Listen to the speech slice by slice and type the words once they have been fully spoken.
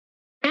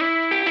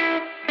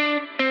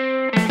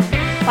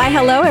Why,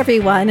 hello,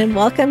 everyone, and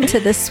welcome to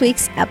this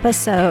week's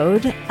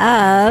episode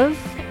of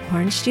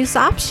Orange Juice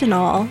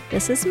Optional.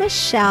 This is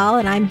Michelle,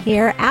 and I'm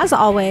here, as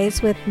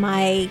always, with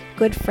my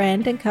good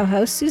friend and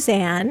co-host,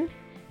 Suzanne.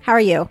 How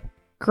are you?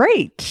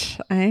 Great.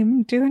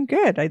 I'm doing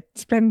good.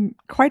 It's been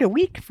quite a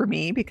week for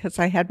me because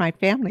I had my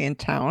family in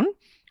town.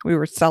 We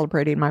were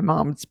celebrating my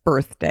mom's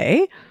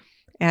birthday.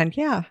 And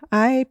yeah,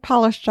 I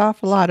polished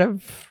off a lot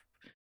of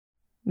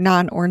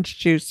non-orange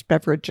juice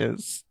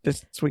beverages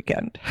this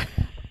weekend.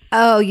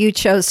 Oh, you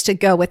chose to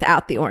go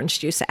without the orange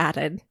juice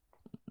added.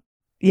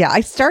 Yeah, I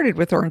started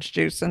with orange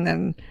juice, and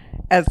then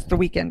as the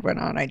weekend went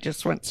on, I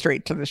just went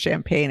straight to the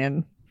champagne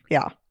and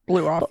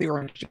blew off the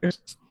orange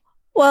juice.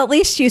 Well, at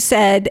least you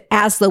said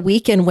as the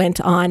weekend went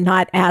on,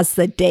 not as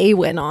the day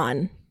went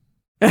on.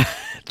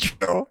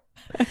 True.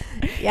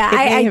 Yeah,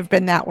 it may have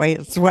been that way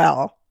as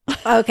well.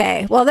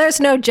 Okay. Well, there's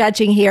no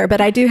judging here,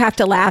 but I do have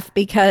to laugh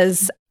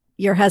because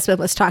your husband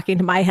was talking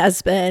to my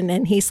husband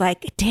and he's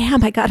like,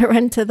 damn, I got to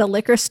run to the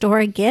liquor store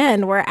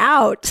again. We're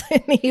out.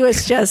 And he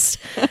was just,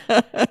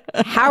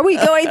 how are we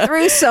going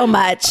through so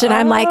much? And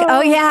I'm like,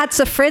 oh yeah, it's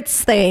a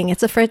Fritz thing.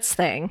 It's a Fritz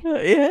thing.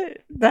 Yeah,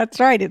 that's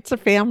right. It's a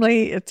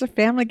family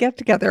get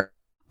together.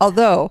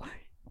 Although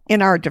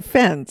in our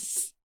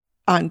defense,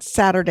 on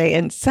Saturday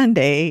and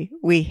Sunday,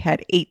 we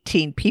had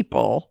 18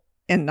 people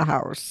in the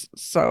house.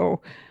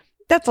 So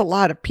that's a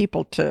lot of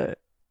people to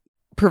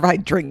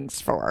provide drinks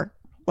for.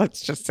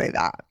 Let's just say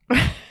that.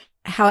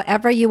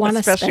 However you want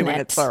to spin it. Especially when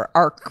it's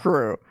our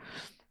crew.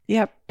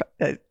 Yep.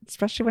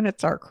 Especially when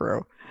it's our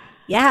crew.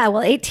 Yeah.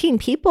 Well, 18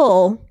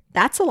 people,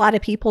 that's a lot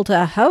of people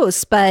to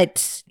host,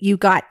 but you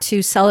got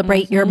to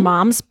celebrate your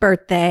mom's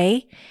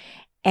birthday.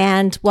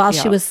 And while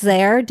she was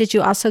there, did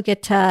you also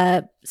get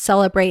to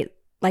celebrate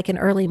like an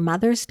early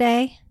Mother's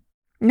Day?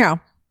 No.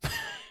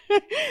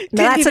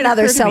 That's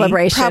another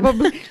celebration.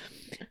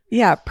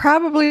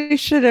 Probably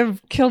should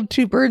have killed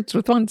two birds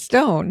with one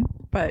stone,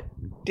 but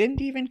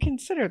didn't even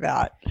consider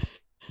that.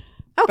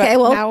 Okay,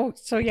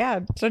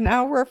 so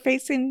now we're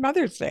facing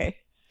Mother's Day.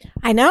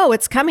 I know,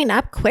 it's coming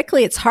up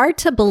quickly. It's hard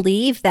to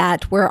believe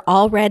that we're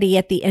already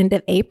at the end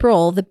of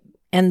April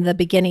and the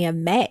beginning of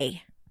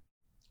May.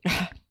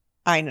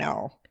 I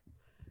know.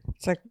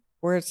 It's like,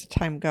 where's the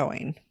time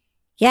going?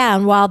 Yeah,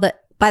 and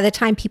by the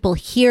time people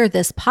hear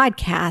this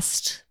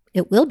podcast,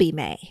 it will be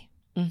May.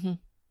 Mm-hmm.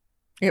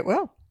 It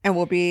will. And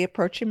we'll be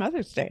approaching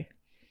Mother's Day.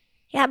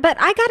 Yeah, but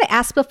I got to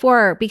ask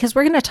before, because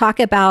we're going to talk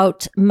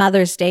about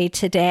Mother's Day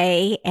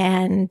today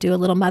and do a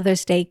little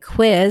Mother's Day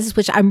quiz,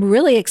 which I'm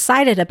really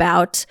excited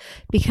about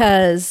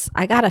because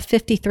I got a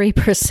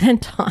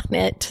 53% on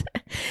it.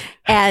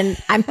 And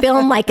I'm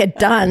feeling like a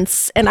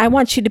dunce, and I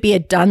want you to be a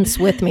dunce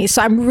with me.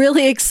 So I'm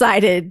really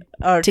excited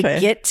to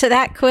get to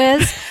that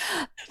quiz.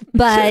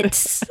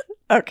 But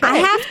I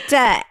have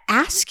to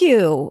ask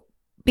you,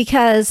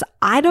 because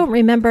I don't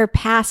remember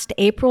past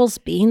Aprils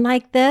being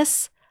like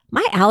this.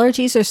 My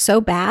allergies are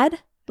so bad.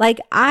 Like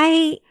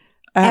I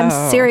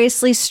am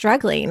seriously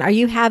struggling. Are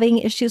you having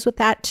issues with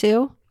that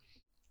too?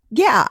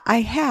 Yeah, I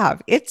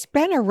have. It's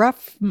been a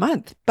rough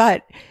month,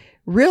 but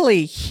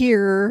really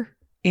here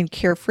in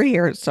Carefree,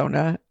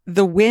 Arizona,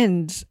 the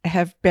winds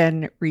have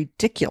been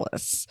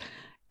ridiculous.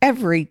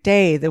 Every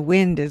day the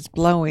wind is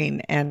blowing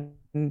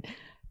and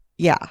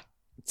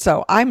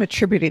so I'm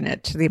attributing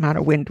it to the amount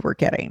of wind we're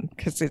getting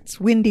because it's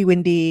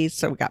windy.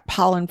 So we got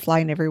pollen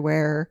flying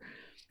everywhere.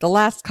 The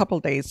last couple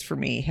of days for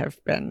me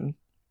have been,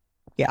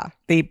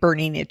 the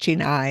burning,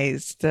 itching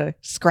eyes, the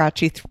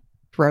scratchy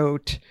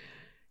throat.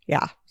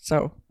 Yeah.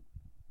 So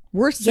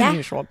worse than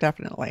usual,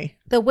 definitely.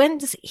 The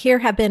winds here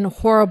have been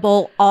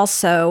horrible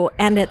also,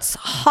 and it's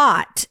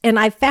hot. And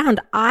I found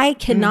I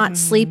cannot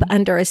sleep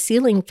under a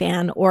ceiling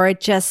fan or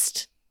it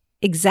just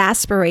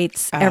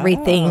exasperates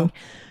everything.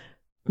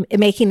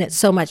 Making it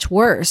so much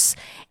worse.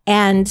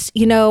 And,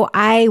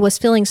 I was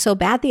feeling so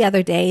bad the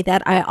other day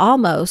that I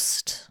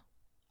almost,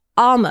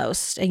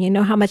 and you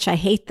know how much I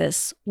hate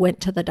this, went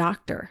to the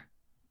doctor.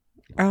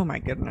 Oh my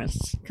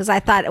goodness. Because I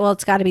thought, well,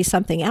 it's got to be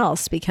something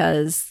else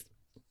because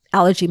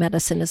allergy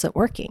medicine isn't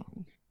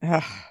working.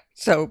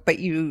 But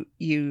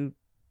you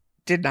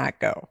did not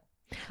go.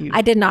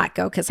 I did not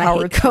go because I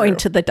hate going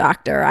to the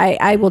doctor.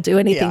 I will do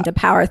anything to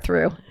power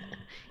through.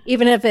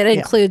 Even if it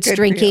includes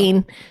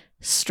drinking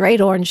straight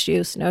orange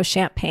juice, no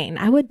champagne.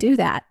 I would do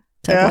that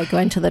to avoid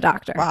going to the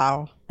doctor.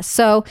 Wow.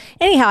 So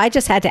anyhow, I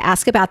just had to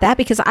ask about that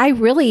because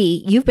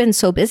you've been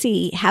so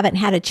busy, haven't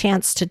had a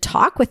chance to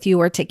talk with you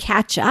or to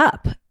catch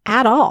up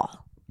at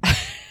all.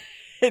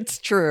 It's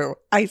true.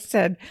 I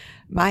said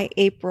my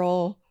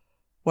April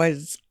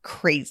was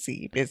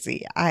crazy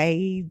busy.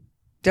 I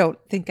don't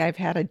think I've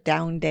had a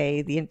down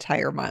day the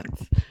entire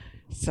month.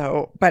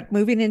 So, but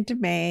moving into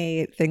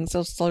May, things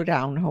will slow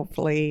down,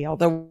 hopefully,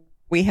 although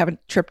we have a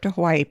trip to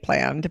Hawaii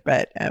planned,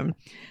 but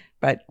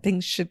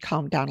things should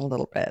calm down a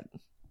little bit.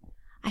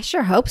 I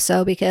sure hope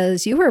so,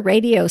 because you were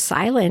radio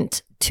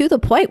silent to the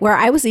point where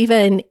I was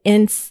even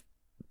in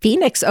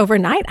Phoenix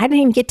overnight. I didn't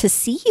even get to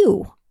see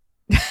you.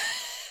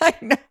 I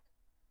know.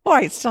 Oh,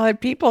 I still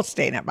had people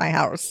staying at my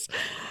house.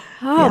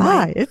 Oh,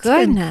 my it's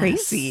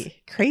goodness. been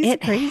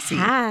Crazy.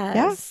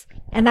 Yeah.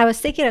 And I was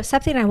thinking of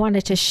something I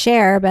wanted to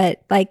share,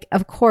 but like,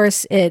 of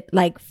course, it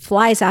like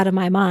flies out of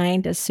my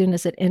mind as soon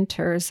as it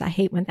enters. I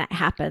hate when that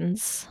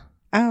happens.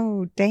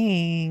 Oh,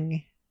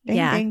 dang.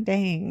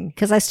 Dang.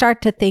 Because I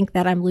start to think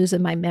that I'm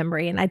losing my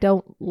memory, and I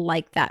don't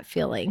like that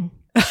feeling.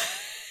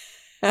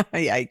 Yeah,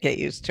 I get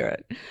used to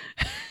it.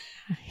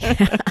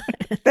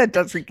 That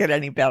doesn't get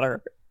any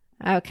better.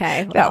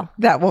 Okay. Well,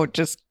 that won't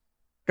just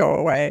go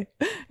away.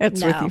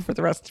 It's with No. you for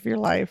the rest of your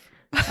life.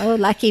 oh,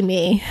 lucky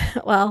me.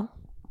 Well,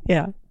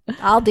 Yeah.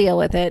 I'll deal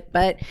with it.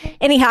 But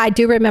anyhow, I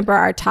do remember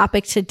our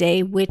topic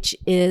today, which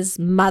is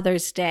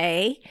Mother's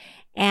Day.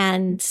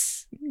 And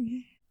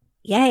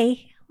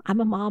yay,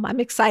 I'm a mom. I'm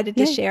excited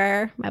to Yay.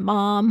 share my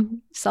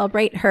mom,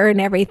 celebrate her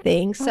and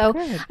everything. So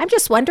good. I'm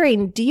just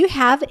wondering, do you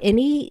have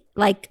any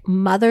like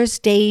Mother's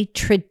Day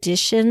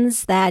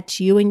traditions that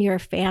you and your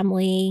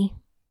family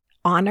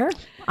honor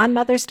on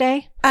Mother's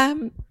Day?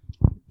 I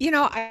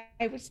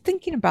was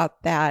thinking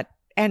about that.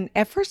 And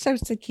at first I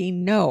was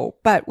thinking no,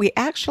 but we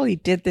actually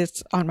did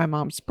this on my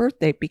mom's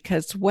birthday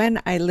because when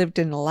I lived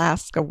in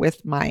Alaska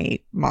with my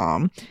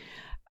mom,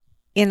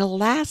 in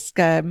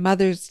Alaska,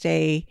 Mother's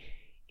Day,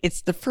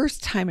 it's the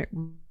first time it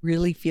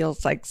really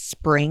feels like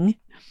spring.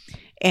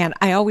 And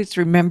I always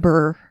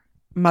remember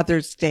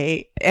Mother's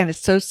Day and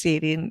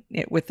associating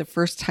it with the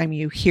first time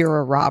you hear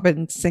a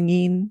robin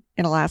singing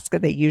in Alaska.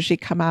 They usually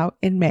come out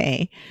in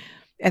May,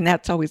 and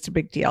that's always a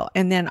big deal.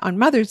 And then on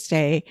Mother's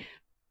Day,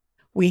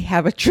 we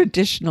have a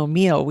traditional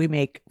meal. We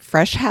make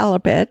fresh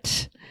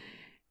halibut,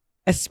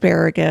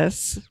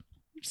 asparagus,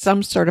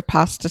 some sort of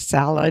pasta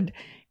salad,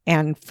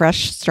 and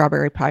fresh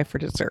strawberry pie for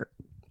dessert.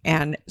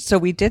 And so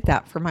we did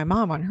that for my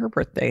mom on her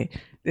birthday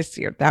this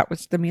year. That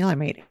was the meal I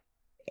made.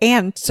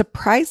 And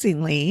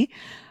surprisingly,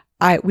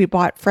 we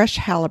bought fresh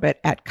halibut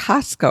at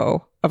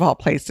Costco, of all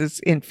places,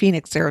 in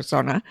Phoenix,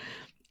 Arizona,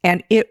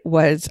 and it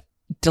was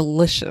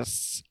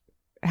delicious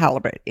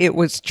halibut. It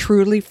was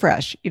truly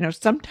fresh.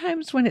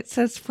 Sometimes when it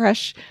says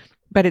fresh,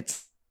 but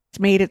it's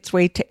made its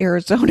way to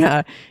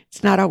Arizona,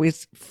 it's not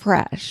always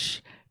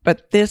fresh.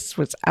 But this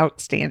was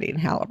outstanding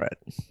halibut.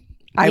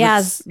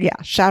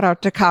 Shout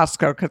out to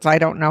Costco because I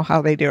don't know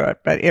how they do it,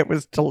 but it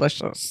was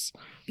delicious.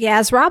 Yeah,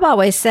 as Rob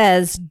always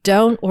says,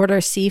 don't order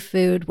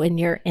seafood when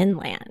you're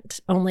inland.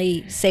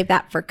 Only save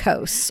that for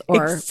coasts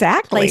or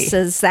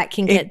places that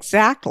can get.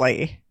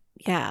 Exactly.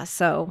 Yeah,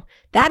 so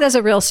that is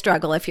a real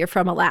struggle if you're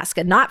from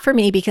Alaska. Not for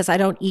me because I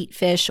don't eat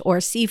fish or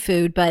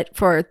seafood, but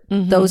for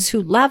those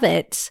who love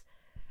it,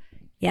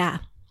 yeah,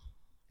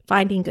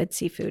 finding good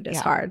seafood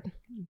is hard.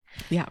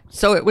 Yeah,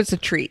 so it was a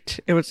treat.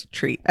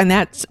 And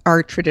that's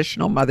our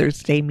traditional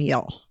Mother's Day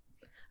meal.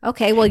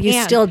 Okay, well,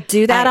 you still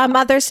do that on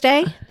Mother's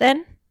Day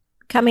then?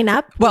 Coming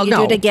up? Well, no.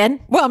 Do it again?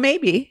 Well,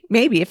 maybe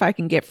if I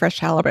can get fresh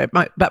halibut,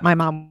 but my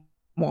mom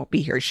won't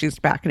be here. She's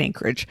back in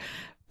Anchorage.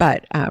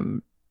 But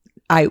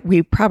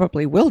we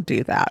probably will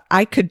do that.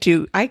 I could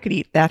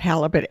eat that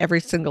halibut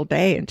every single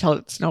day until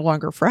it's no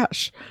longer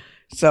fresh.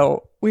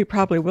 So we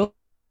probably will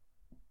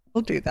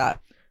do that.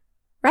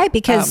 Right,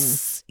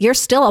 because you're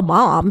still a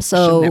mom,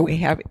 so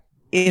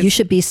you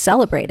should be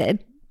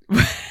celebrated.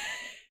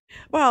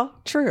 Well,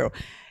 true.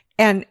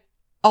 And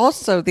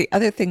also the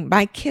other thing,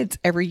 my kids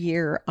every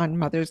year on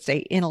Mother's Day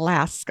in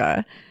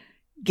Alaska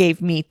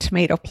gave me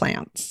tomato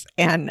plants.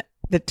 And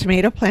the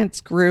tomato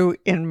plants grew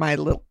in my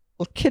little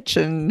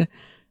kitchen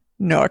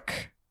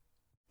nook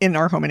in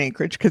our home in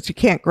Anchorage because you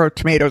can't grow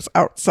tomatoes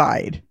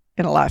outside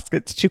in Alaska.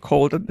 It's too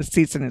cold and the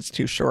season is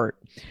too short.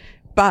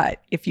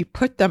 But if you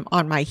put them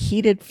on my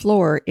heated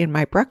floor in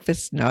my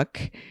breakfast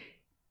nook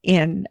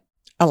in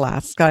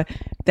Alaska,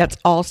 that's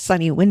all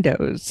sunny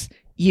windows,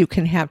 you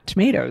can have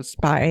tomatoes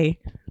by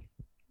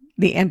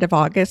the end of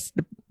August,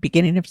 the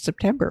beginning of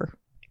September.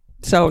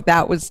 So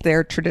that was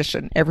their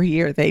tradition. Every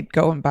year they'd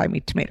go and buy me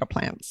tomato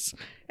plants,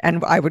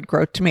 and I would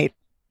grow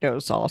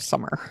tomatoes all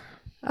summer.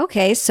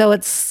 Okay, so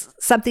it's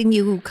something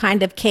you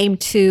kind of came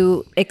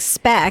to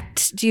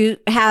expect. Do you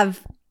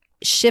have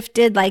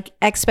shifted like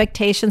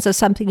expectations of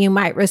something you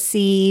might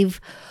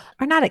receive,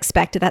 or not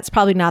expected? That's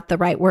probably not the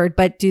right word,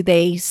 but do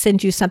they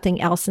send you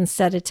something else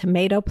instead of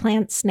tomato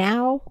plants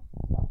now?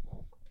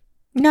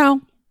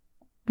 No,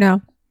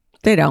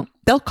 they don't.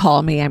 They'll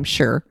call me, I'm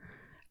sure.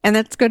 And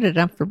that's good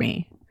enough for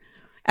me.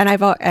 And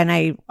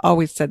I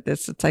always said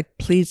this. It's like,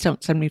 please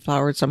don't send me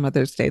flowers on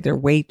Mother's Day. They're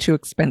way too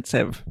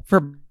expensive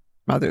for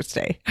Mother's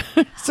Day.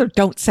 So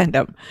don't send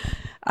them.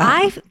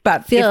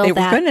 But if they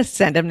were going to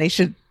send them, they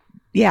should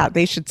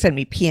send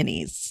me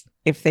peonies.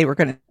 If they were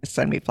going to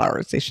send me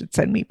flowers, they should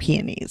send me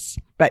peonies.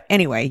 But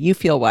anyway, you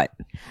feel what?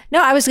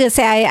 No, I was going to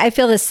say, I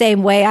feel the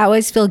same way. I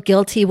always feel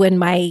guilty when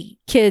my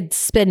kids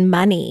spend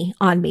money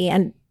on me.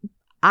 And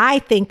I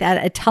think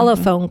that a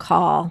telephone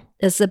call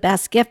is the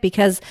best gift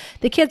because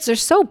the kids are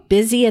so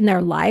busy in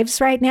their lives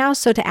right now.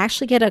 So to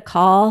actually get a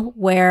call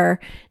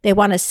where they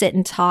want to sit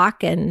and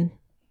talk, and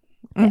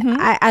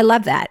I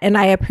love that. And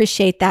I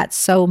appreciate that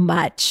so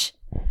much.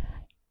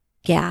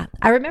 Yeah.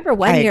 I remember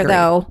one I year agree.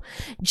 though,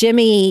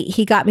 Jimmy,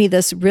 he got me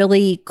this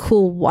really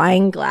cool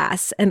wine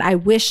glass, and I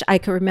wish I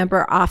could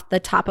remember off the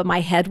top of my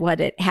head what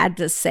it had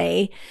to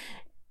say.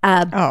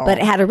 But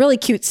it Oh, had a really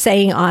cute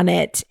saying on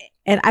it,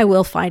 and I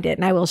will find it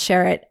and I will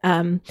share it.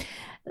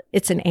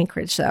 It's in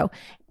Anchorage though.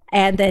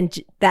 And then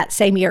that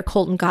same year,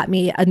 Colton got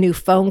me a new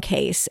phone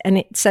case, and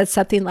it said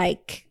something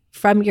like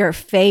 "from your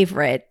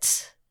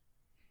favorite,"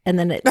 and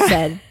then it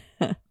said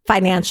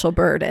financial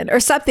burden or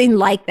something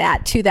like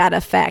that, to that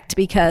effect,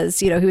 because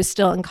he was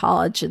still in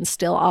college and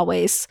still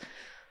always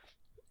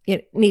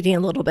needing a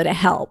little bit of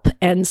help.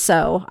 And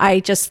so I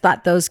just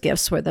thought those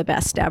gifts were the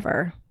best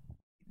ever.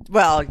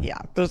 well, yeah,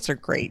 those are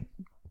great,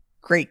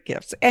 great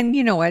gifts. And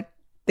you know what?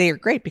 They are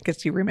great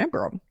because you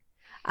remember them.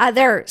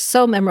 They're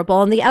so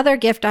memorable. And the other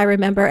gift I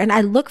remember, and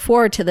I look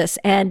forward to this,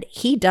 and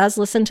he does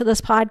listen to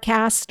this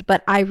podcast,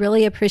 but I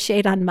really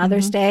appreciate on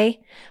Mother's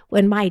Day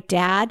when my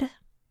dad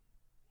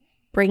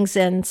brings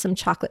in some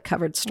chocolate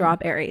covered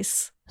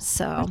strawberries.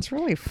 So That's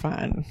really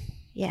fun.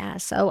 yeah.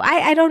 So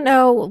I don't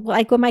know,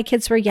 like when my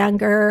kids were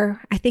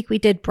younger, I think we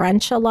did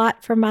brunch a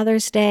lot for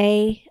Mother's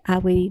Day.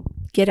 We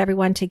get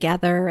everyone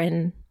together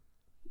and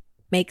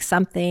make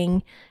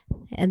something.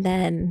 And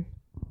then,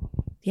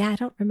 yeah, I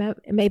don't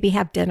remember, maybe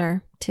have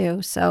dinner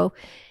too. So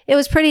it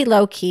was pretty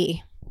low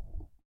key.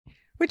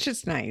 Which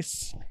is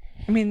nice.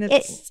 I mean,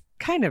 it's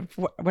kind of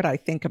what I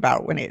think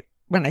about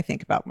when I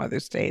think about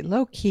Mother's Day.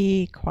 Low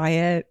key,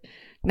 quiet,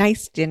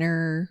 nice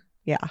dinner.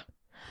 Yeah.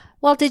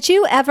 Well, did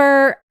you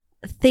ever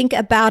think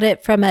about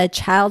it from a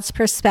child's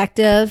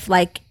perspective?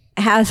 Like,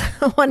 has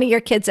one of your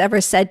kids ever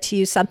said to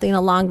you something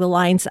along the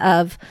lines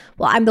of,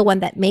 well, I'm the one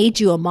that made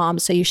you a mom,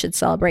 so you should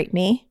celebrate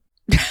me?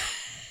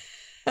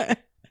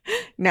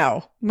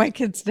 No, my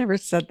kids never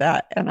said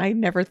that, and I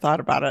never thought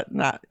about it.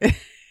 Not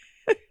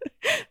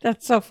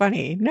that's so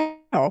funny.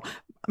 No,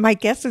 my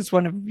guess is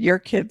one of your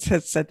kids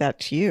has said that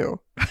to you.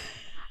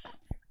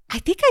 I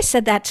think I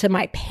said that to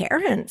my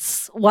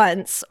parents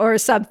once or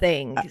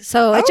something.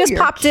 So it just you're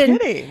popped in.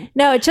 kidding.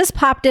 No, it just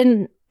popped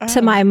in to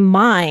Oh. my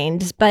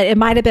mind, but it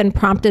might have been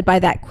prompted by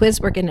that quiz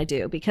we're going to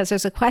do, because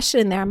there's a question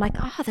in there. I'm like,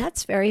 oh,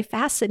 that's very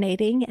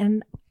fascinating.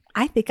 And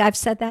I think I've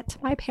said that to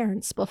my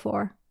parents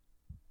before.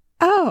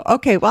 Oh,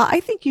 okay. Well, I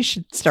think you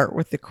should start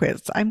with the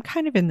quiz. I'm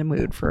kind of in the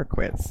mood for a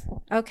quiz.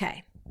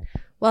 Okay.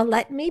 Well,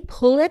 let me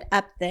pull it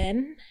up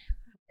then.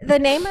 The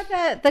name of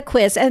the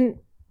quiz, and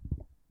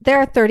there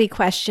are 30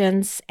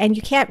 questions, and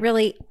you can't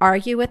really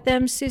argue with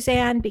them,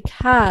 Suzanne,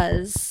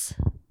 because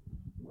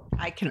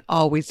I can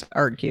always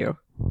argue.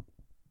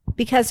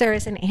 there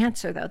is an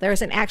answer, though.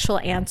 There's an actual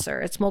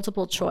answer. It's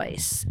multiple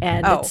choice.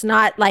 And Oh. it's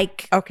not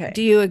like, Okay.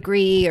 do you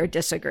agree or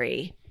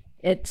disagree?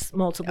 It's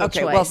multiple Okay.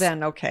 choice. Well,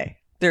 then, okay.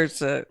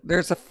 There's a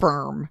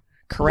firm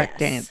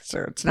correct Yes.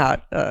 answer. It's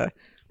not a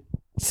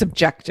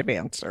subjective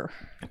answer.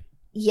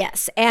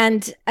 Yes.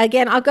 And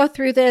again, I'll go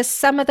through this,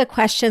 some of the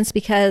questions,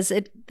 because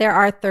there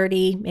are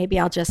 30. Maybe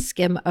I'll just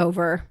skim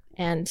over.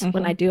 And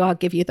when I do, I'll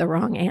give you the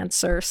wrong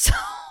answer.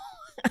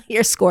 So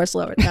your score's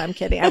lower. No, I'm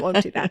kidding. I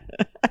won't do that.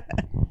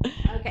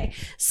 Okay.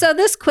 So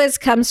this quiz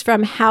comes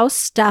from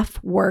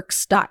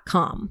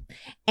howstuffworks.com,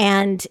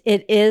 and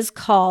it is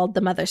called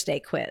the Mother's Day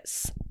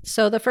quiz.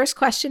 So the first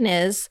question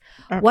is,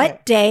 Okay.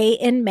 what day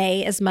in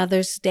May is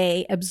Mother's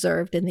Day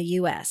observed in the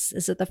U.S.?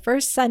 Is it the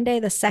first Sunday,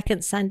 the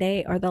second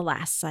Sunday, or the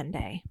last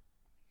Sunday?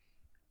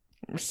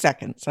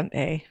 Second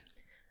Sunday.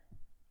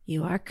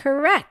 You are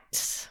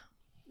correct.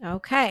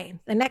 Okay.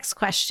 The next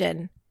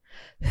question.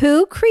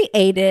 Who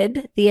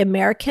created the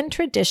American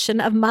tradition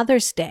of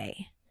Mother's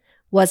Day?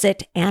 Was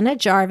it Anna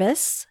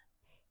Jarvis,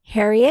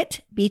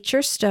 Harriet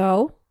Beecher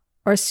Stowe,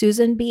 or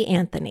Susan B.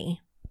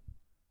 Anthony?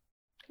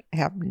 I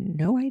have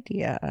no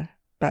idea,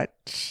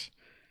 but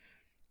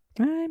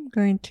I'm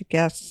going to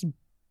guess.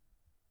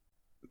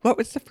 What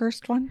was the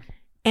first one?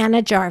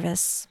 Anna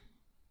Jarvis.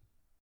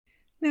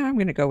 No, I'm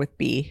going to go with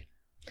B.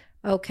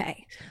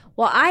 Okay.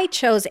 Well, I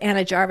chose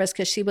Anna Jarvis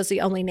because she was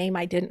the only name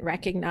I didn't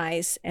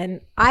recognize.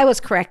 And I was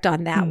correct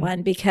on that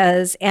one,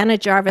 because Anna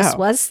Jarvis Oh.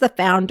 was the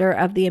founder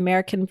of the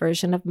American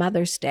version of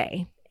Mother's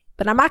Day.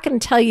 But I'm not going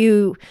to tell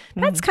you,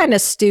 that's kind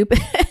of stupid,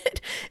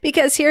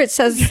 because here it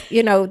says,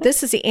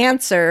 this is the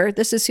answer.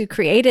 This is who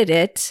created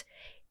it.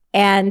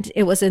 And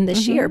it was in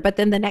this year. But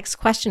then the next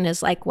question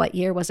is like, what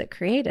year was it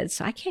created?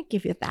 So I can't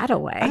give you that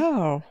away,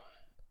 Oh.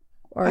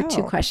 or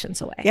two Oh.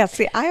 questions away. Yeah,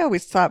 see, I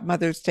always thought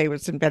Mother's Day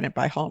was invented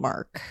by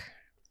Hallmark.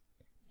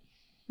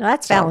 No,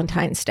 that's So-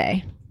 Valentine's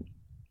Day.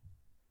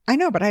 I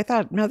know, but I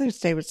thought Mother's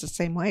Day was the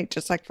same way,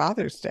 just like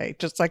Father's Day,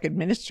 just like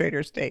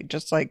Administrator's Day,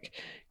 just like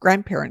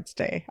Grandparents'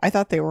 Day. I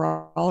thought they were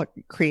all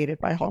created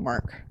by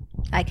Hallmark.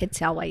 I could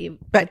tell why you.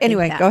 But would think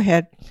anyway, that. go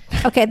ahead.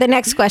 Okay, the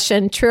next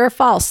question. True or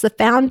false? The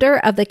founder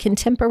of the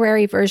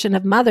contemporary version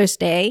of Mother's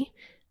Day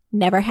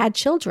never had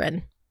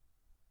children.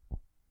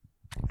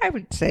 I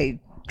would say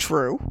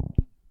true.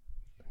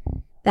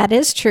 That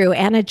is true.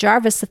 Anna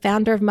Jarvis, the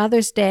founder of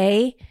Mother's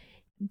Day,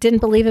 didn't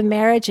believe in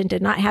marriage and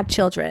did not have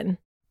children.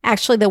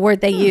 Actually, the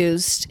word they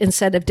used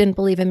instead of didn't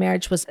believe in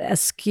marriage was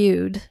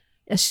eschewed,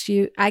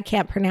 I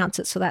can't pronounce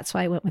it, so that's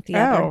why I went with the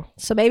other. Oh.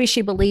 So maybe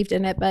she believed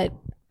in it, but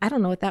I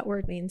don't know what that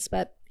word means.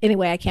 But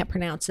anyway, I can't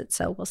pronounce it,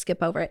 so we'll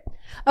skip over it.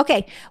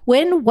 Okay.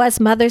 When was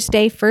Mother's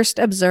Day first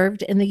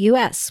observed in the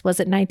U.S.? Was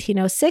it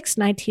 1906,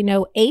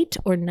 1908,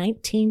 or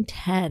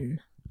 1910?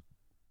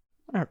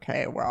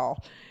 Okay,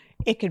 well,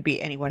 it could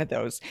be any one of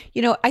those.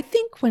 I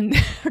think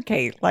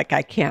like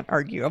I can't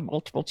argue a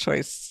multiple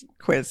choice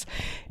quiz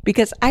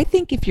because I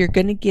think if you're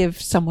going to give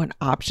someone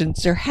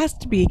options, there has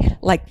to be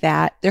like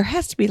that. There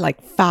has to be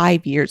like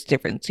 5 years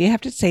difference. You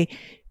have to say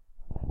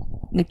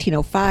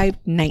 1905,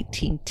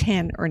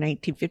 1910, or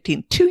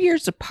 1915, 2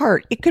 years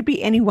apart. It could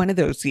be any one of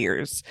those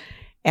years.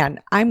 And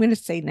I'm going to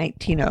say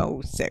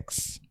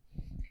 1906.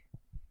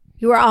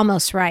 You were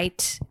almost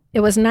right.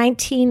 It was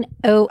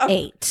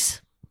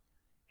 1908.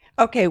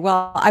 Okay,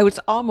 well, I was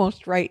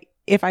almost right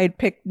if I had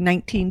picked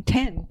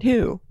 1910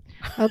 too.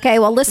 Okay,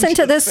 well, listen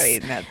to this.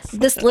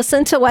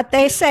 Listen to what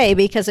they say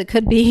because it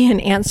could be an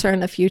answer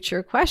in a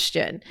future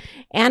question.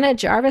 Anna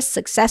Jarvis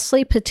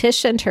successfully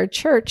petitioned her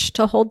church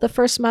to hold the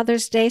first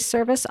Mother's Day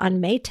service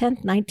on May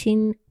 10th,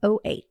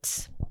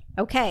 1908.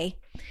 Okay,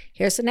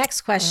 here's the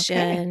next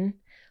question. Okay.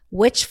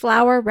 Which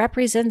flower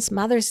represents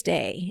Mother's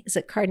Day? Is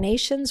it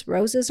carnations,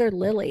 roses, or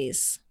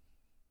lilies?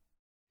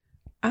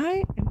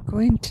 I am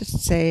going to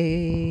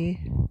say,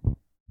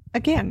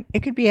 again,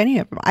 it could be any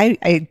of them.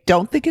 I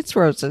don't think it's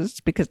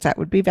roses because that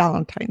would be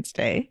Valentine's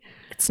Day.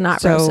 It's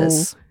not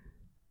roses.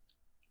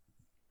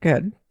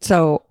 Good.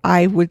 So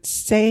I would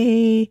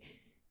say,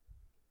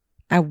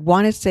 I'm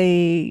going to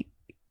say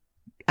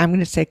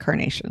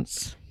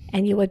carnations.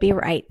 And you would be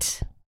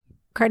right.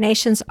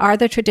 Carnations are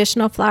the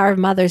traditional flower of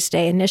Mother's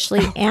Day.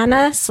 Initially,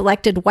 Anna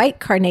selected white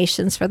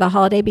carnations for the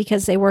holiday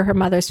because they were her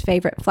mother's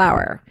favorite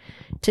flower.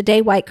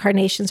 Today, white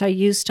carnations are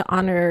used to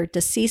honor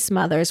deceased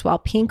mothers, while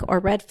pink or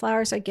red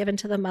flowers are given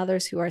to the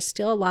mothers who are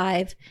still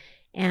alive.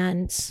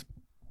 And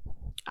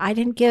I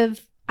didn't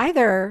give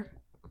either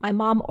my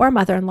mom or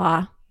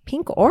mother-in-law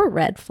pink or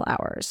red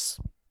flowers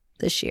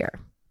this year,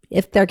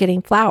 if they're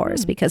getting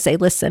flowers, because they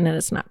listen and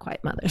it's not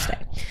quite Mother's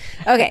Day.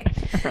 Okay.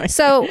 Right.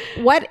 So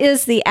what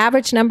is the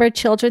average number of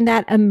children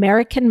that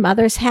American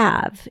mothers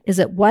have? Is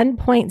it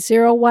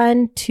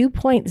 1.01,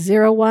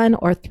 2.01,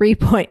 or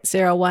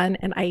 3.01?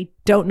 And I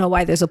don't know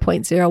why there's a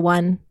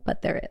 0.01,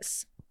 but there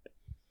is.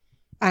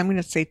 I'm going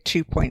to say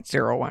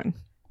 2.01.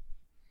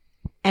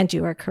 And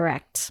you are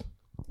correct.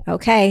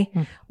 Okay.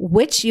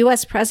 Which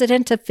U.S.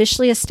 president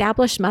officially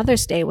established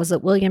Mother's Day? Was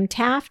it William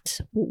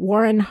Taft,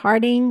 Warren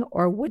Harding,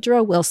 or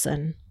Woodrow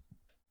Wilson?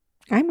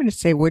 I'm going to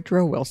say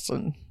Woodrow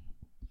Wilson.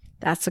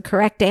 That's a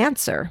correct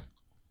answer.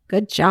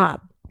 Good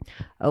job.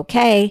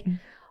 Okay.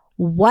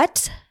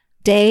 What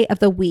day of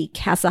the week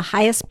has the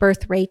highest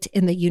birth rate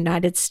in the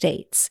United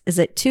States? Is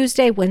it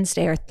Tuesday,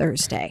 Wednesday, or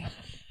Thursday?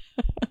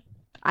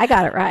 I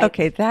got it right.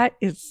 Okay, that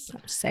is...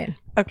 I'm just saying.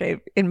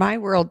 Okay, in my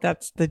world,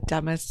 that's the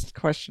dumbest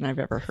question I've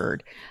ever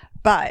heard,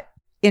 but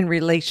in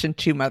relation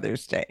to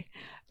Mother's Day.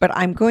 But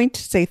I'm going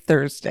to say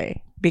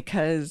Thursday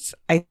because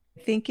I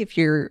think if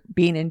you're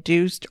being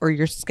induced or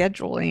you're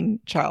scheduling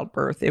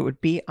childbirth, it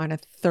would be on a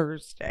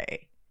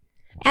Thursday.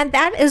 And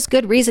that is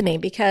good reasoning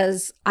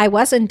because I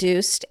was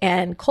induced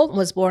and Colton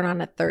was born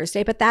on a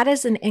Thursday, but that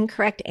is an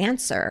incorrect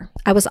answer.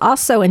 I was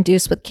also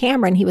induced with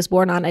Cameron. He was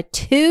born on a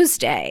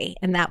Tuesday,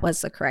 and that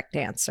was the correct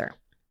answer.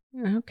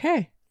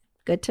 Okay.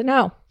 Good to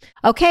know.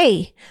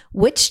 Okay.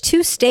 Which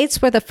two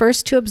states were the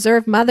first to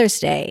observe Mother's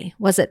Day?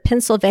 Was it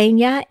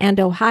Pennsylvania and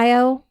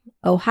Ohio,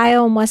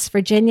 Ohio and West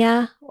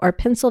Virginia, or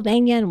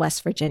Pennsylvania and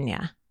West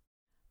Virginia?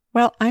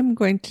 Well, I'm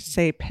going to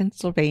say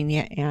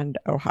Pennsylvania and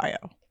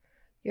Ohio.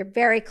 You're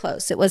very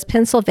close. It was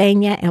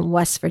Pennsylvania and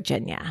West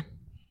Virginia.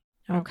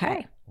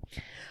 Okay.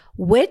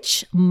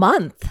 Which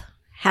month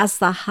has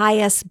the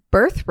highest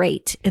birth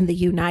rate in the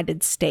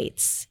United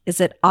States?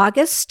 Is it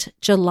August,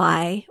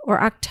 July,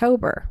 or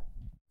October?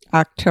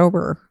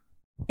 October.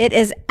 It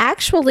is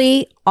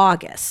actually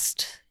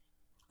August.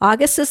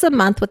 August is the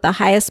month with the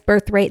highest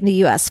birth rate in the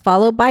U.S.,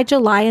 followed by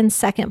July in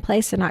second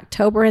place and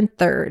October in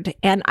third.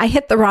 And I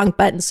hit the wrong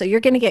button, so you're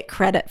going to get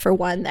credit for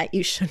one that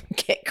you shouldn't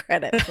get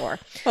credit for.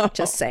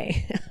 Just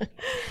saying.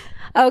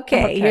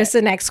 Okay, here's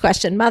the next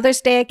question.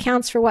 Mother's Day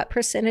accounts for what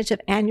percentage of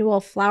annual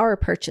flower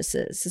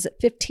purchases? Is it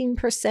 15%,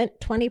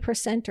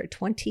 20%, or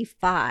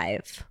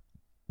 25%?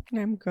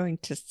 I'm going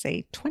to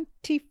say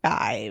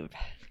 25%.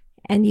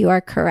 And you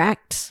are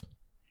correct.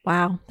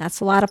 Wow, that's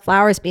a lot of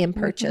flowers being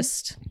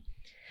purchased.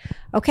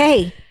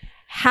 Okay,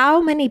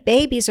 how many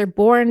babies are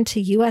born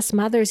to U.S.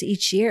 mothers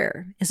each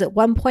year? Is it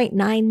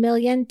 1.9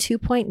 million,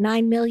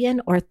 2.9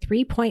 million, or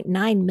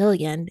 3.9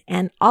 million?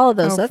 And all of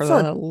those, that's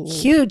a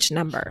huge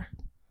number.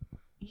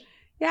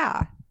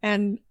 Yeah,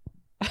 and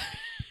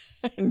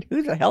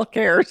who the hell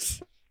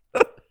cares?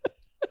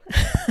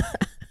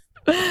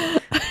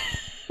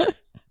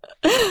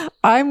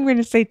 I'm going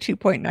to say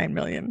 2.9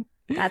 million.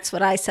 That's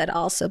what I said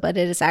also, but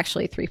it is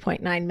actually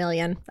 3.9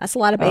 million. That's a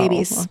lot of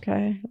babies. Oh,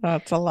 okay.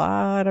 That's a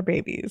lot of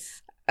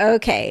babies.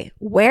 Okay.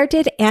 Where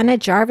did Anna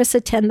Jarvis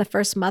attend the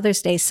first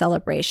Mother's Day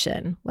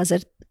celebration? Was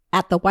it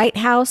at the White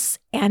House,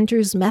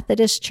 Andrews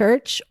Methodist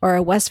Church, or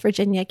a West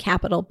Virginia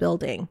Capitol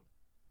building?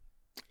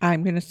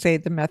 I'm going to say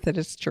the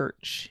Methodist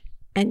Church.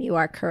 And you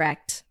are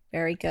correct.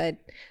 Very good.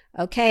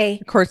 Okay.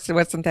 Of course, there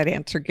wasn't that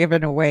answer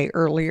given away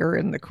earlier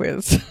in the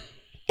quiz.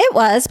 It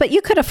was, but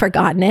you could have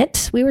forgotten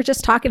it. We were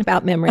just talking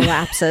about memory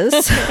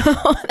lapses. So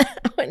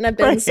that wouldn't have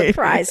been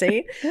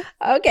surprising.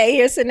 Okay,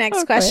 here's the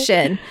next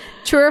question.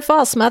 True or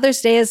false? Mother's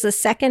Day is the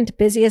second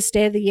busiest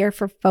day of the year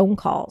for phone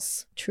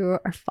calls. True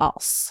or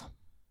false?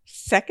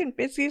 Second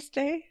busiest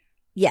day?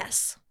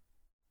 Yes.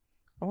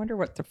 I wonder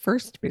what the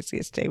first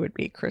busiest day would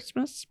be.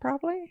 Christmas,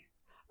 probably?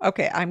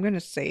 Okay, I'm going to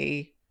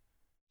say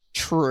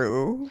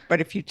true.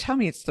 But if you tell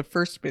me it's the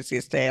first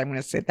busiest day, I'm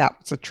going to say that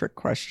was a trick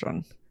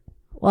question.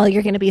 Well,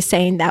 you're going to be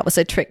saying that was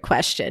a trick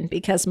question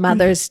because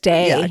Mother's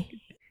Day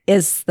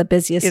is the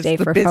busiest day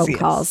for phone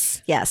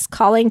calls. Yes.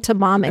 Calling to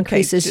mom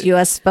increases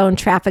U.S. phone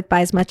traffic by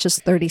as much as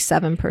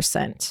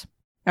 37%.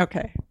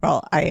 Okay.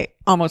 Well, I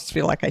almost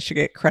feel like I should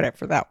get credit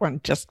for that one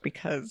just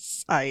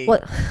because I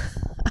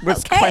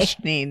was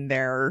questioning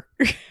their...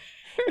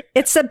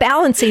 It's a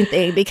balancing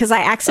thing because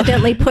I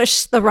accidentally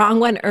pushed the wrong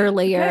one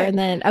earlier. And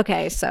then,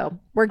 so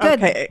we're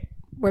good. Okay.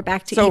 We're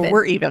back to even. So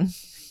we're even.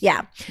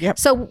 Yeah. Yep.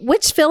 So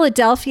which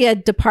Philadelphia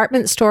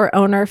department store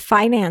owner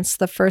financed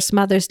the first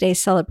Mother's Day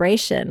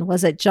celebration?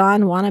 Was it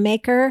John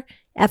Wanamaker,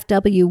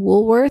 F.W.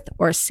 Woolworth,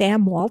 or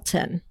Sam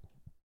Walton?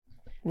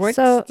 What's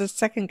the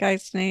second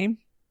guy's name?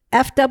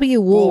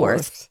 F.W.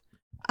 Woolworth.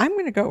 I'm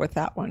going to go with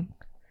that one.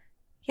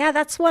 Yeah,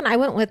 that's one I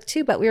went with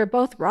too, but we were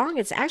both wrong.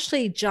 It's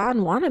actually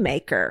John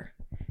Wanamaker.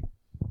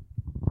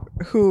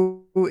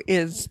 Who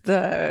is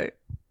the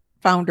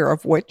founder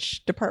of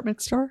which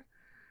department store?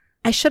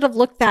 I should have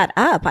looked that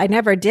up. I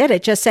never did.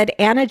 It just said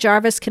Anna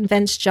Jarvis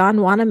convinced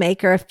John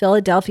Wanamaker, a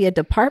Philadelphia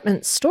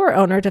department store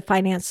owner, to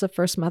finance the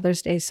first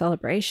Mother's Day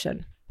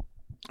celebration.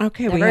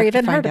 Okay, never we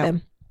even heard of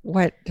him.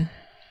 What?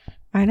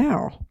 I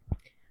know.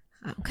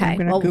 Okay, I'm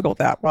going to Google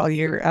that while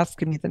you're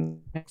asking me the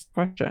next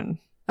question.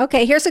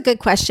 Okay, here's a good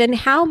question.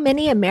 How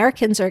many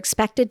Americans are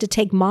expected to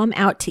take mom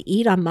out to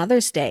eat on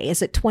Mother's Day?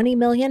 Is it 20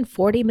 million,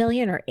 40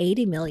 million, or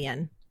 80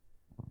 million?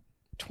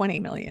 20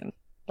 million.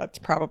 That's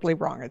probably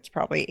wrong. It's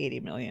probably 80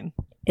 million.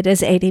 It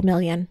is 80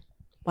 million.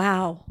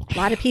 Wow. A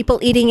lot of people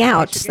eating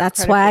out.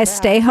 That's why I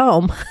stay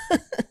home.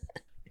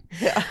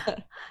 Yeah.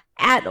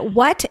 At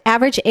what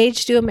average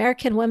age do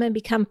American women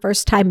become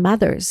first-time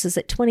mothers? Is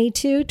it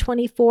 22,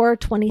 24,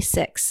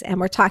 26? And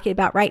we're talking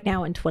about right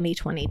now in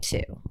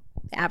 2022,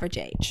 the average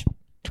age.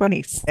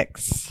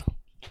 26.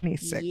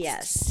 26.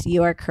 Yes,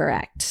 you are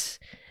correct.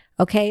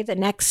 Okay, the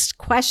next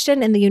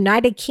question. In the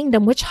United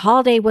Kingdom, which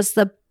holiday was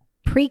the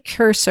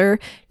precursor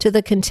to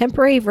the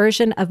contemporary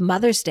version of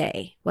Mother's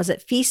Day? Was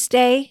it Feast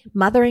Day,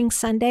 Mothering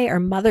Sunday, or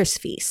Mother's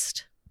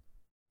Feast?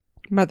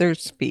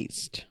 Mother's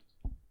Feast.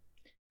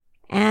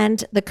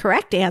 And the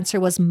correct answer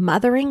was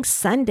Mothering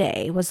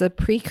Sunday was the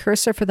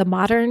precursor for the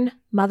modern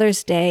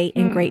Mother's Day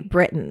in Great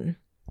Britain.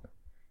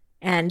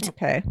 And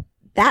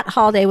that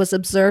holiday was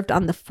observed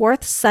on the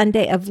fourth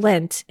Sunday of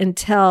Lent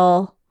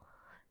until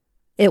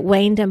it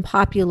waned in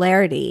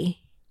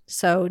popularity.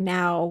 So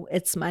now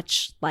it's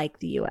much like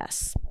the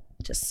U.S.,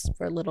 just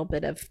for a little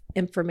bit of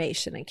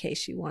information in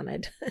case you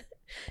wanted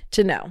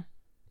to know.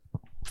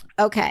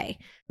 Okay.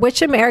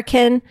 Which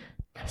American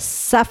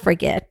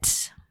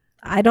suffragette,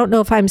 I don't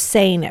know if I'm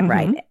saying it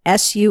right,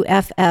 Suffragette,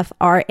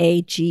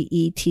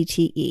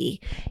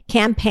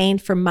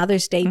 campaigned for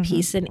Mother's Day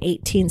peace in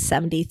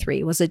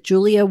 1873? Was it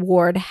Julia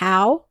Ward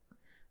Howe,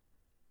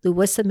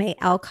 Louisa May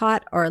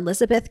Alcott, or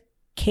Elizabeth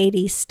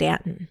Cady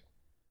Stanton?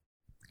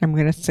 I'm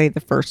going to say the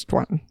first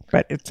one,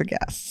 but it's a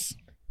guess.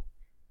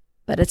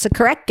 But it's a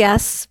correct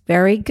guess.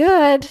 Very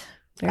good.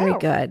 Very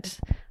good.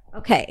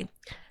 Okay.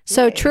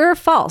 So true or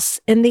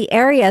false? In the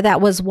area that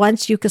was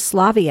once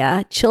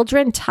Yugoslavia,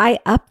 children tie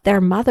up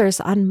their mothers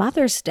on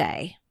Mother's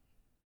Day.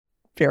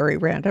 Very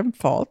random.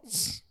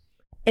 False.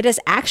 It is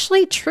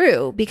actually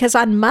true because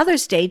on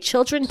Mother's Day,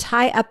 children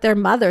tie up their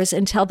mothers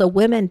until the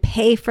women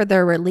pay for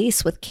their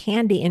release with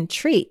candy and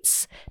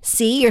treats.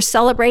 See, you're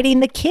celebrating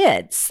the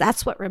kids.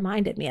 That's what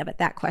reminded me of it,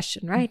 that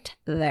question right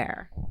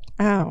there.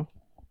 Oh.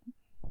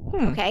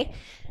 Okay.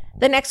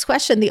 The next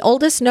question. The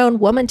oldest known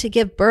woman to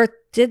give birth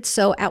did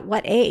so at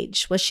what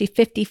age? Was she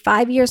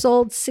 55 years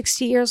old,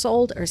 60 years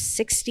old, or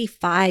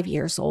 65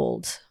 years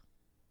old?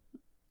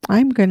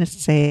 I'm going to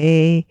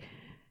say,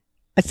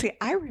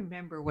 I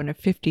remember when a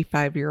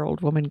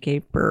 55-year-old woman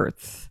gave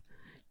birth.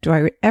 Do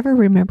I ever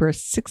remember a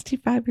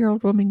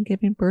 65-year-old woman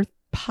giving birth?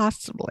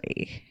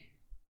 Possibly.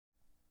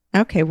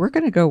 Okay, we're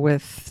going to go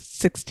with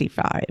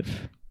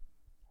 65.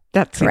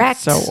 That seems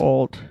so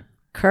old.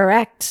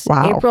 Correct.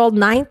 Wow. April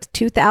 9th,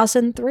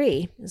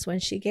 2003 is when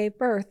she gave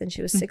birth, and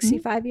she was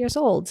 65 years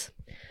old.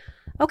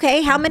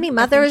 Okay, how many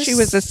mothers? She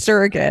was a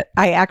surrogate.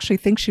 I actually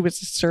think she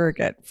was a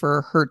surrogate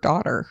for her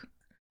daughter.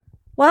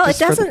 Well, it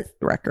doesn't. For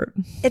the record.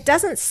 It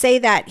doesn't say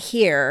that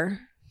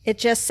here. It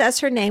just says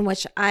her name,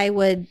 which I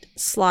would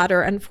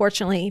slaughter,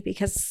 unfortunately,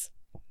 because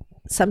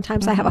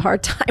sometimes I have a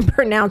hard time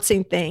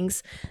pronouncing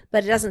things.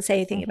 But it doesn't say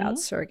anything about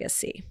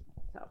surrogacy.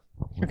 So.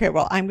 Okay,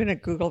 well, I'm going to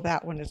Google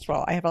that one as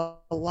well. I have a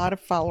lot of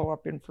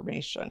follow-up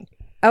information.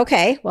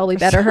 Okay, well, we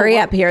better hurry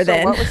up here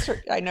then. What was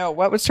her, I know.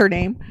 What was her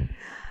name?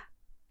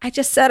 I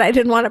just said I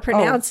didn't want to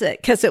pronounce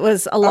it because it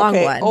was a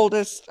long one.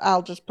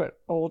 I'll just put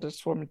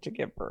oldest woman to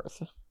give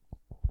birth.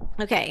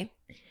 Okay.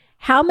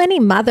 How many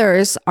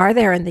mothers are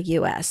there in the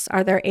U.S.?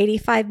 Are there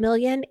 85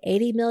 million,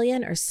 80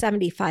 million, or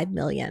 75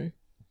 million?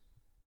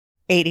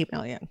 80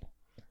 million.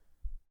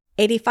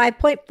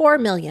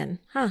 85.4 million.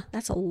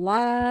 That's a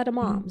lot of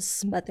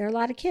moms, but there are a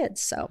lot of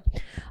kids. So,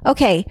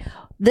 okay.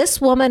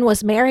 This woman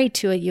was married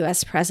to a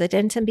U.S.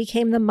 president and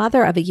became the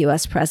mother of a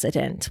U.S.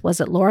 president.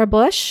 Was it Laura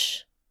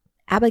Bush,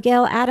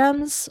 Abigail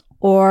Adams,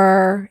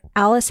 or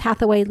Alice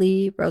Hathaway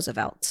Lee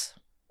Roosevelt?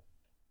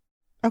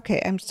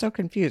 Okay, I'm so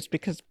confused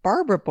because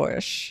Barbara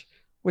Bush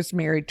was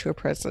married to a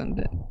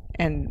president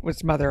and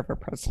was mother of a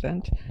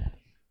president.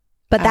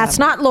 But that's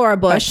not Laura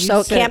Bush,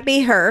 so it can't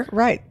be her.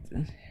 Right.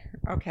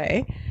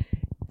 Okay.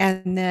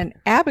 And then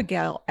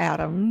Abigail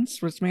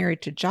Adams was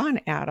married to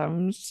John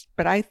Adams,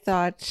 but I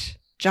thought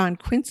John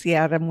Quincy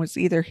Adams was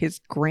either his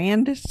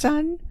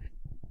grandson.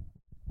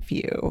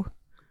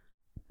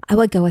 I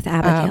would go with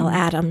Abigail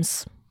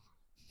Adams.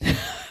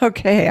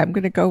 Okay, I'm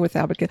going to go with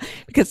Abigail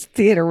because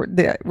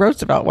the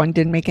Roosevelt one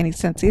didn't make any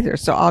sense either.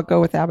 So I'll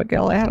go with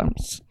Abigail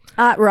Adams.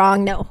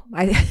 Wrong. No,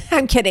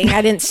 I'm kidding.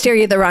 I didn't steer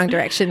you the wrong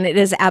direction. It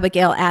is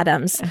Abigail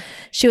Adams.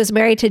 She was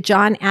married to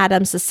John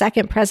Adams, the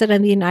second president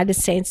of the United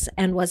States,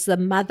 and was the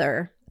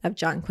mother of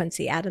John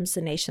Quincy Adams,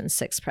 the nation's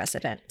sixth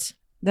president.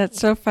 That's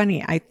so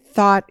funny. I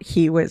thought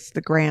he was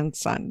the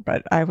grandson,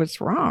 but I was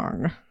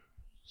wrong.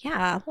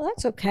 Yeah, well,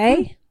 that's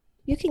okay.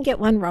 You can get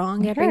one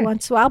wrong every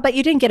once in a while, but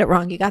you didn't get it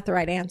wrong. You got the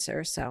right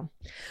answer. So,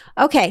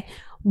 okay.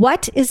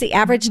 What is the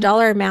average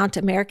dollar amount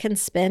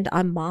Americans spend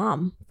on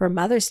mom for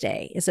Mother's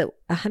Day? Is it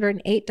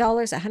 $108,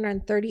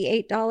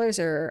 $138,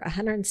 or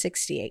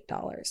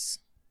 $168?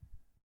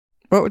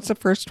 What was the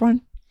first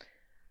one?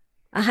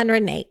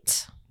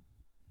 108.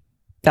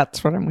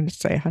 That's what I'm going to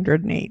say,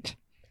 108.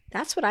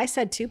 That's what I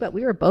said too, but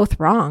we were both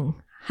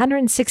wrong.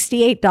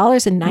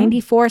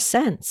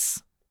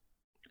 $168.94.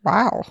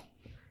 Wow.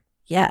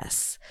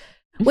 Yes.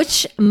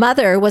 Which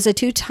mother was a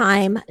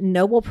two-time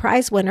Nobel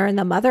Prize winner and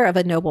the mother of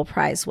a Nobel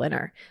Prize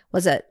winner?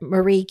 Was it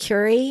Marie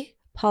Curie,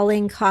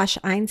 Pauline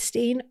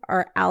Koch-Einstein,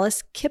 or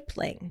Alice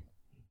Kipling?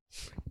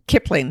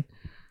 Kipling.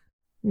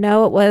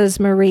 No, it was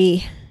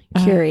Marie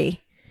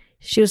Curie.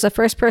 She was the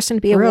first person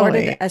to be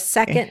awarded a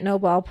second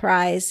Nobel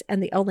Prize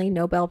and the only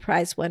Nobel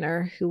Prize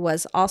winner who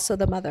was also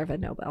the mother of a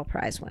Nobel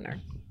Prize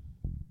winner.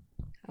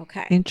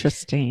 Okay.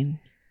 Interesting.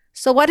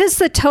 So what is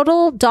the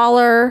total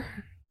dollar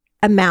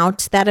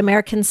amount that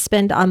Americans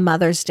spend on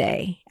Mother's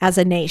Day as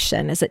a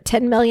nation? Is it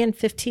 10 million,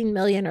 15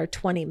 million, or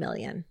 20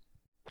 million?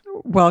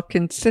 Well,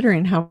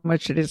 considering how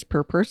much it is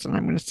per person,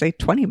 I'm going to say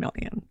 20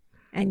 million.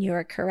 And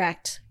you're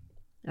correct.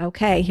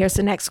 Okay, here's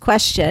the next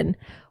question.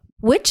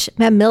 Which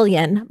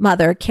mammalian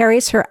mother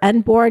carries her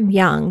unborn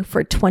young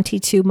for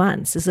 22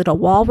 months? Is it a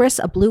walrus,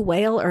 a blue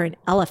whale, or an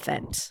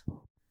elephant?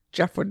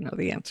 Jeff would know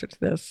the answer to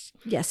this.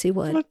 Yes, he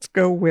would. Let's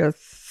go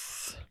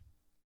with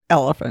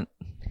elephant.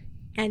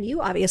 And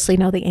you obviously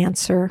know the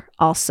answer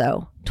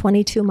also.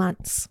 22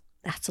 months.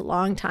 That's a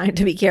long time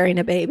to be carrying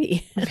a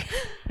baby.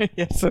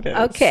 Yes, it is.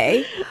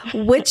 Okay.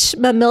 Which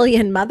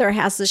mammalian mother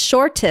has the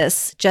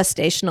shortest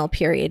gestational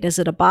period? Is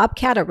it a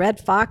bobcat, a red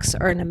fox,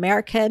 or an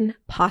American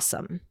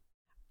possum?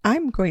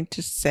 I'm going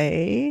to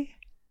say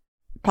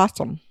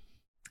possum.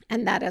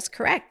 And that is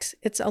correct.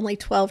 It's only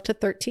 12 to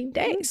 13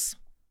 days.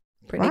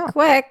 Pretty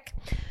quick.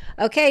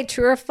 Okay,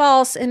 true or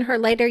false? In her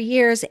later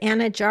years,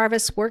 Anna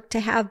Jarvis worked to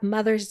have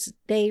Mother's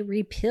Day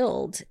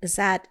repealed. Is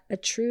that a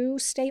true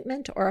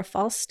statement or a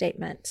false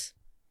statement?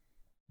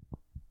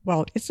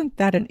 Well, isn't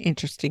that an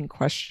interesting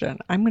question?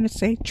 I'm going to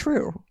say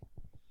true.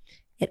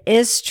 It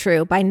is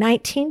true. By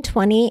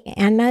 1920,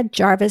 Anna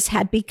Jarvis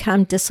had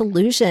become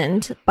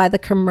disillusioned by the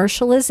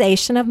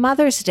commercialization of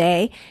Mother's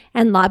Day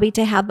and lobbied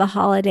to have the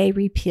holiday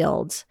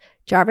repealed.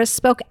 Jarvis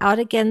spoke out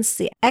against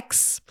the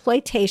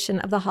exploitation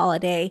of the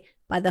holiday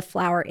by the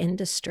flower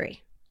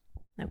industry.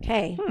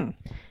 Okay.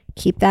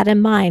 Keep that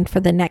in mind for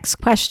the next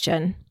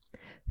question.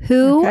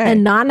 Who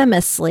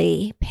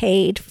anonymously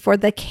paid for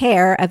the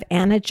care of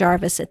Anna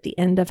Jarvis at the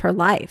end of her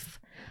life?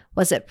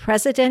 Was it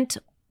President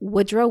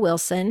Woodrow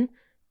Wilson,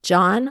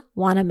 John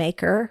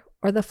Wanamaker,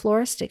 or the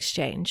Florist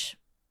Exchange?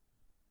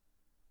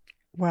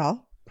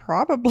 Well,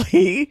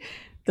 probably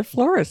the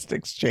Florist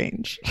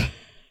Exchange.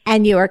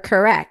 And you are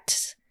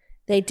correct.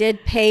 They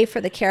did pay for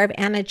the care of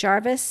Anna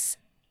Jarvis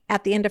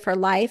at the end of her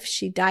life.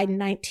 She died in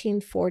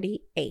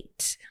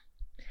 1948.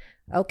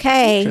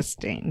 Okay.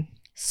 Interesting.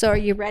 So are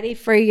you ready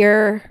for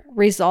your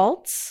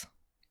results?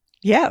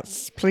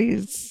 Yes,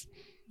 please.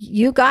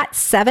 You got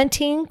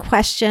 17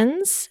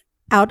 questions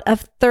out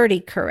of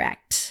 30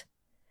 correct.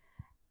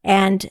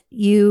 And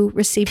you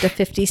received a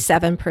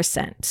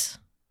 57%.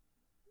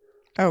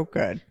 Oh,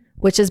 good.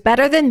 Which is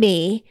better than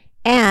me.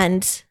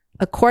 And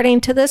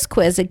according to this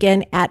quiz,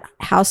 again, at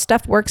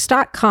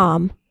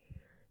howstuffworks.com,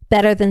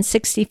 better than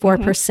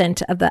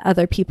 64% of the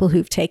other people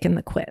who've taken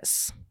the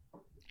quiz.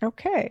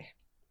 Okay.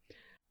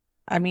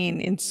 I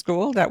mean, in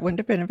school, that wouldn't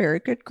have been a very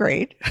good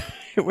grade.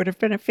 It would have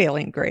been a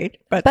failing grade.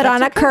 But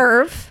on a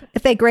curve,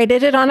 if they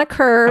graded it on a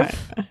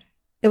curve,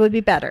 it would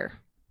be better.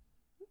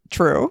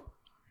 True.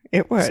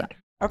 It would. So,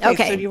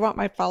 okay. So do you want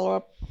my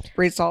follow-up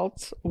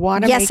results?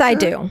 Wanamaker? Yes, I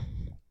do.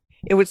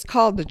 It was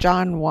called the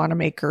John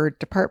Wanamaker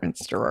Department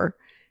Store.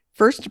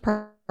 First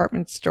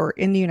department store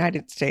in the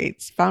United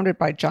States, founded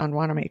by John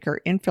Wanamaker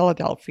in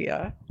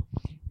Philadelphia.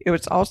 It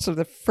was also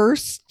the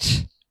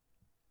first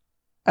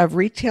of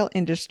retail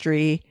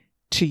industry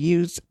to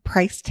use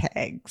price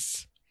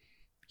tags.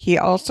 He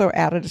also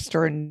added a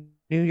store in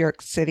New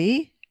York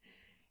City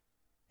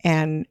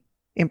and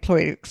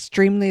employed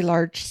extremely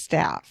large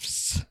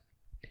staffs.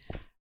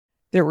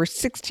 There were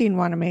 16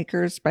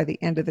 Wanamakers by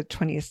the end of the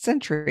 20th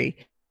century.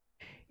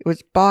 It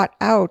was bought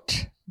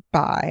out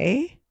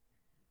by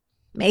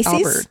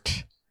Macy's?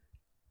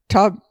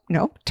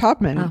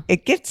 Taubman. Oh.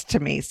 It gets to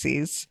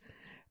Macy's,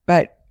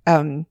 but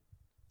of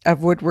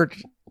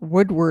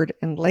Woodward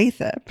and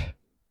Lathrop.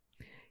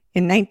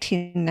 In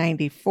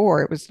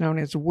 1994, it was known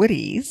as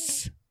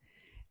Woody's,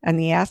 and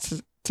the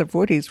assets of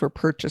Woody's were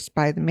purchased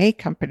by the May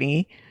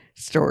Company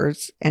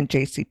stores and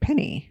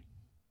JCPenney.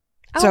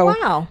 Oh, So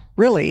wow.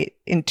 really,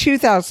 in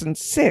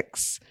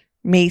 2006,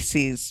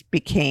 Macy's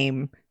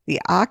became the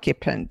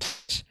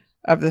occupant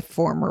of the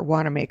former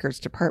Wanamaker's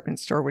department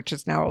store, which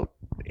is now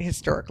a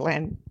historic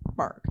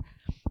landmark.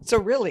 So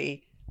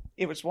really,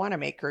 it was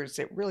Wanamaker's.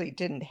 It really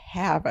didn't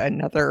have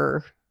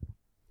another,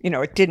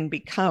 it didn't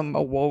become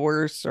a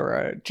Woolworths or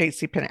a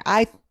JCPenney.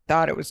 I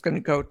thought it was going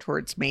to go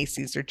towards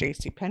Macy's or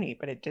JCPenney,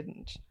 but it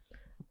didn't.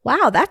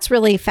 Wow, that's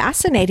really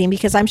fascinating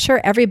because I'm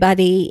sure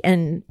everybody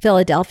in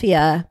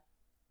Philadelphia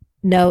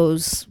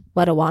knows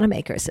what a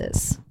Wanamaker's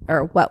is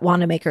or what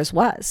Wanamaker's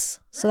was.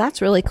 So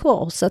that's really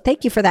cool. So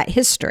thank you for that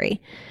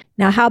history.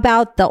 Now, how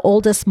about the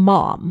oldest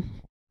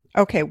mom?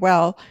 Okay,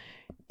 well,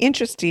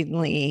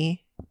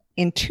 interestingly,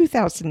 in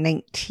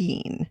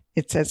 2019,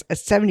 it says a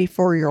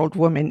 74-year-old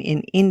woman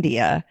in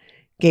India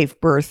gave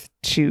birth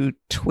to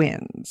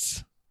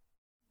twins.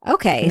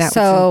 Okay, And that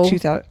so was in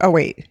 2000. Oh,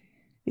 wait.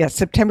 Yeah,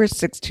 September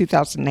 6,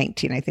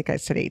 2019. I think I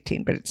said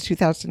 18, but it's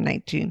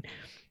 2019.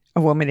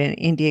 A woman in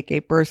India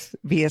gave birth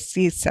via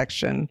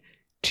C-section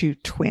to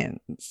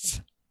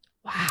twins.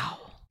 wow.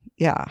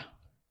 Yeah.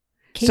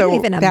 Can So you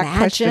even that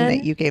question imagine?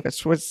 that you gave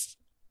us was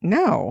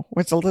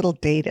a little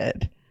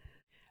dated.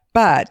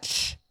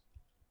 But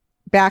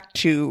back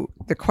to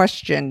the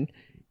question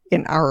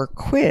in our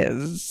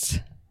quiz,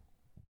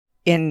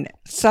 in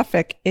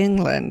Suffolk,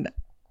 England,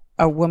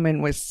 a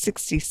woman was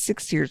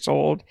 66 years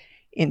old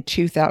in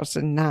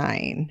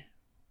 2009.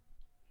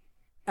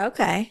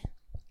 Okay.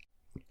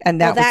 And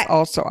that Well, was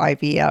also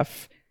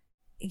IVF.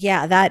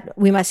 Yeah, that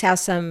we must have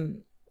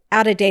some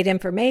out-of-date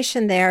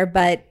information there,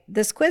 but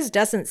this quiz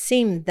doesn't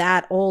seem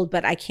that old,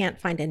 but I can't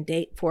find a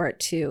date for it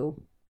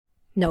to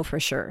know for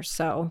sure.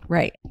 So,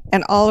 Right.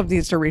 And all of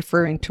these are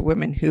referring to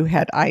women who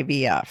had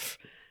IVF.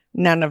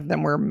 None of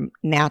them were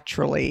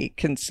naturally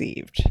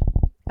conceived.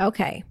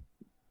 okay.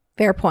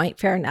 Fair point.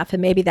 Fair enough.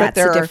 And maybe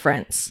that's the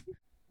difference.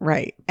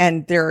 Right.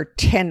 And there are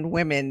 10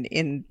 women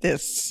in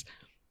this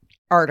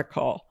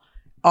article,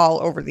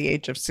 all over the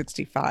age of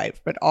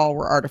 65, but all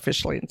were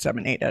artificially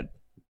inseminated.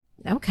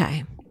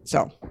 Okay.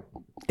 So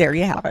there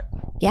you have it.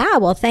 Yeah.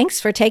 Well,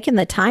 thanks for taking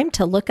the time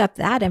to look up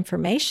that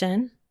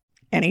information.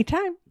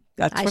 Anytime.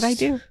 That's what I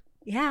do.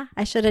 Yeah.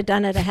 I should have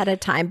done it ahead of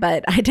time,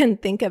 but I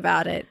didn't think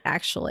about it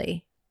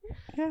actually.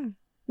 Yeah.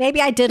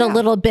 Maybe I did a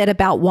little bit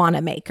about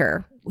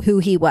Wanamaker, who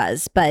he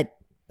was, but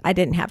I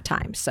didn't have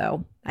time.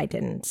 So I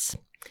didn't.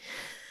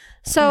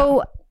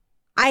 So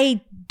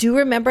I do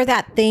remember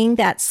that thing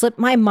that slipped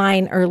my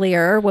mind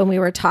earlier when we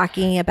were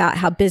talking about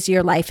how busy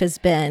your life has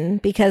been,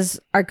 because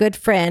our good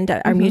friend,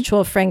 our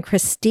mutual friend,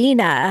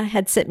 Christina,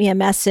 had sent me a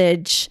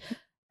message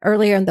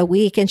earlier in the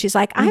week. And she's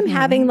like, I'm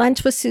having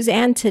lunch with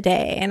Suzanne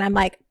today. And I'm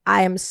like,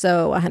 I am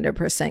so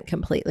 100%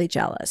 completely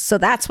jealous. So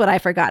that's what I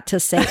forgot to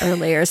say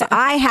earlier. So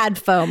I had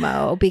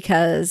FOMO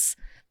because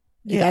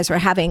you guys were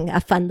having a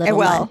fun little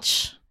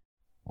lunch.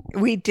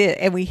 We did.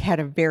 And we had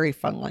a very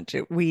fun lunch.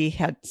 We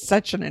had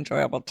such an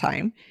enjoyable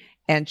time.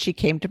 And she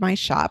came to my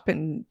shop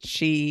and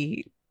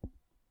she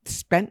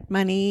spent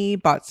money,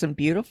 bought some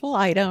beautiful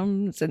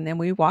items. And then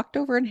we walked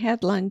over and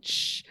had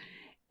lunch.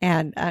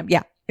 And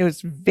it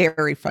was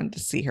very fun to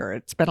see her.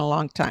 It's been a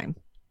long time.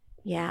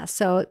 Yeah.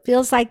 So it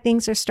feels like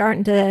things are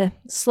starting to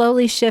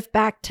slowly shift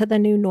back to the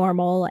new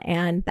normal.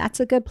 And that's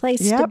a good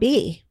place to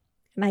be.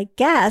 And I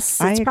guess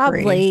it's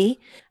probably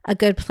a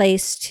good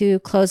place to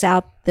close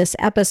out this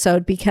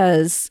episode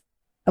because,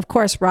 of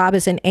course, Rob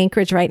is in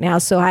Anchorage right now.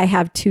 So I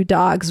have 2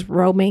 dogs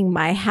roaming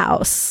my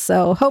house.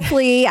 So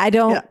hopefully I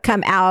don't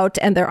come out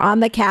and they're on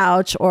the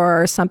couch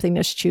or something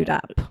is chewed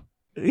up.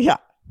 Yeah,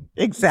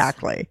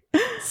 exactly.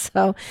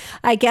 So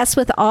I guess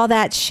with all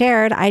that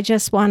shared, I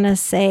just want to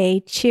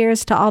say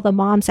cheers to all the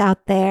moms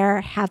out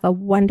there. Have a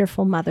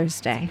wonderful Mother's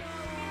Day.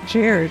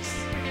 Cheers.